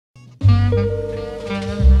Check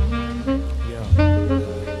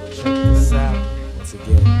this out. Once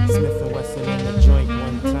again, Smiff and Wessun in the joint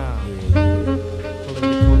one time. Pulling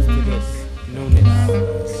the coast to this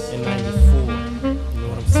newness in '94. You know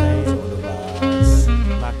what I'm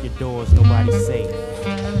saying? Lock your doors, nobody's safe.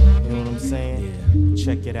 You know what I'm saying?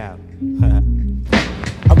 Check it out.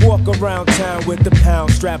 I walk around town with the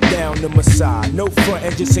pound strapped down to my side. No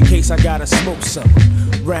frontin' just in case I gotta smoke some.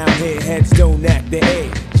 Round here, heads don't act the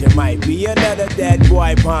age. It might be another dead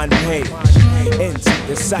boy upon page. Into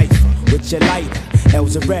the cipher with your lighter.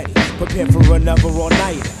 L's are ready, prepare for another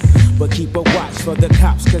all-nighter. But keep a watch for the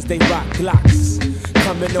cops, cause they rock glocks.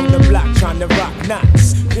 Coming on the block trying to rock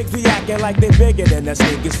knots. Pigs be acting like they bigger than us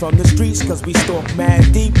niggas from the streets, cause we stalk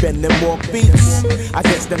mad deep and them walk beats. I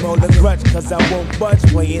guess them hold a grudge cause I won't budge.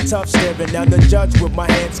 Playing tough, staring down the judge with my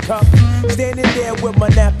hands cuffed. Standing there with my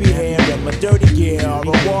nappy hair and my dirty gear. All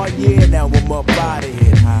a war year, now I'm up out of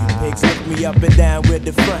here. Pigs lift me up and down with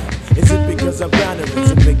the front. Is it because I'm brown or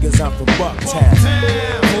is it because I'm from Bucktown?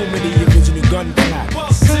 Home of the original gun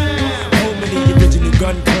clappers. Home of the original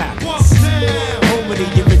gun clappers. Home of the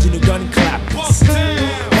original gun clappers.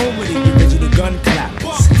 Home of the original gun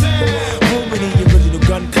clappers. Home of the original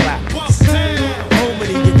gun clappers. Home of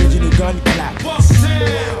the original gun clappers.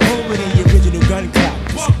 Home of the original gun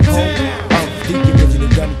clappers. Home of the original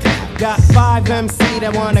gun clappers. Got 5 MC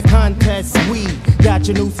that wanna contest weed. Got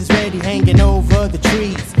your nooses ready hanging over the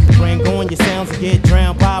trees. Bring on your sounds and get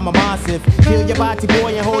drowned by my massive. Kill your body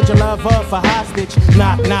boy and hold your lover for hostage.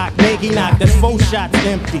 Knock, knock, nigga, knock, that's 4 shots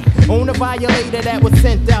empty. On a violator that was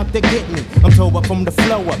sent out to get me. I'm told up from the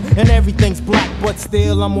flow up and everything's black, but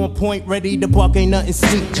still I'm on point, ready to buck, ain't nothing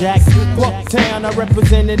sweet, Jack. Bucktown, I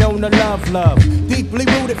represented on the love. Deeply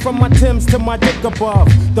rooted from my Timbs to my dick above.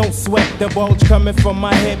 Don't sweat the bulge coming from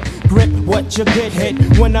my hip. Grip what you get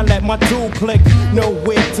hit when I let my tool click.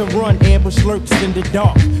 Nowhere to run, ambush lurks in the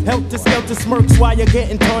dark. Helter skelter smirks while you're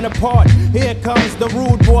getting torn apart. Here comes the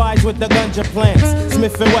rude boys with the ganja plants.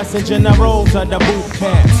 Smiff and Wessun generals of the boot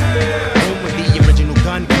camps. Home with the original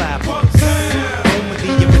gun clappers. Home with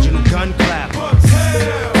the original gun clappers.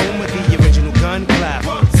 Home with the original gun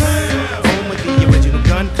clappers. Home with the original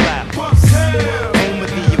gun clappers. Home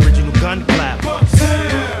with the original gun clappers.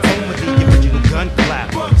 Home with the original gun clappers.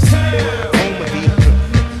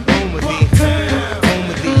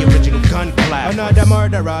 Another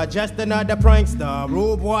murderer, just another prankster.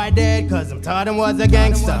 Rude boy dead, cause I'm taught him was a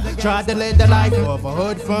gangster. Tried to live the life of a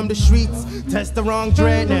hood from the streets. Test the wrong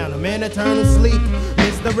dread, now I'm in eternal sleep.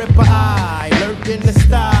 Mr. Ripper Eye, lurk in the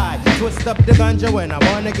sty. Twist up the ganja when I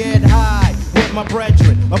wanna get high. With my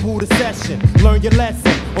brethren, a Buddha session. Learn your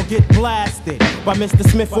lesson, or get blasted by Mr.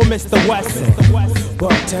 Smiff or Mr. Wessun.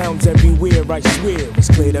 Bucktown's everywhere, I swear, it's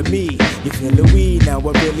clear to me. You feel the weed, now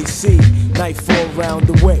I really see. Nightfall round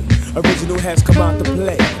the way, original has come out to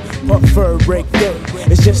play. Pup fur break day,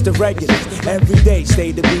 it's just the regulars. Every day,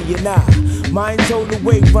 stay to be and I. Mind's hold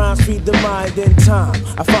away, rhymes feed the mind in time.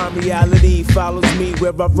 I find reality follows me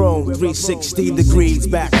where I roam. 360 degrees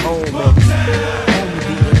back home. Home with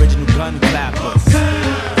the original gun clappers.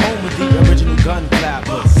 Home with the original gun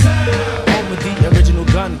clappers. Home with the original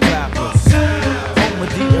gun clappers. Home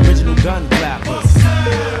with the original gun clappers.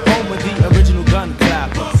 Home with the original gun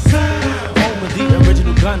clappers. Home with the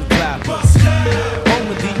original gun clappers. Home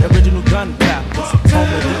with the original gun clappers. Home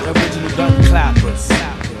with the original gun clappers.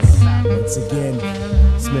 Once again,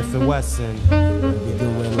 Smiff and Wessun, we do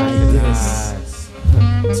it like this.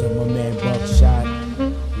 To my man Buckshot.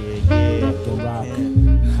 Yeah. Rock and rock.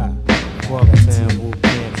 Bucktown, boot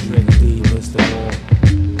camp, Trick D, Mr. Wall.